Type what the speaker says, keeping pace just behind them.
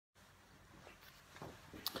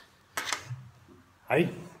Hej,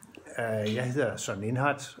 jeg hedder Søren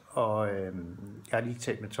Lindhardt, og jeg har lige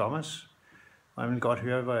talt med Thomas, og jeg vil godt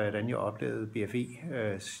høre, hvordan jeg oplevede BFE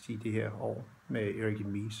i det her år med Eric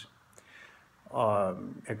Mies. Og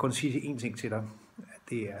jeg kan kun sige én ting til dig, at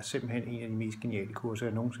det er simpelthen en af de mest geniale kurser,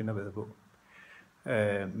 jeg nogensinde har været på.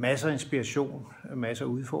 Masser af inspiration, masser af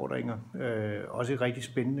udfordringer, også et rigtig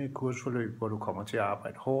spændende kursforløb, hvor du kommer til at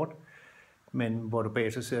arbejde hårdt, men hvor du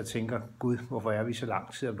bagefter sidder og tænker, gud, hvorfor er vi så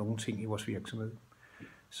lang tid om nogle ting i vores virksomhed?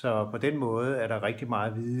 Så på den måde er der rigtig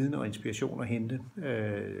meget viden og inspiration at hente.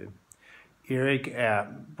 Erik er,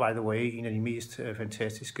 by the way, en af de mest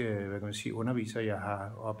fantastiske undervisere, jeg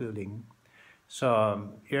har oplevet længe. Så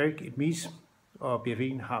Erik Mies og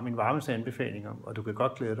BFE'en har mine varmeste anbefalinger, og du kan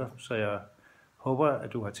godt glæde dig, så jeg håber,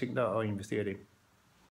 at du har tænkt dig at investere i det.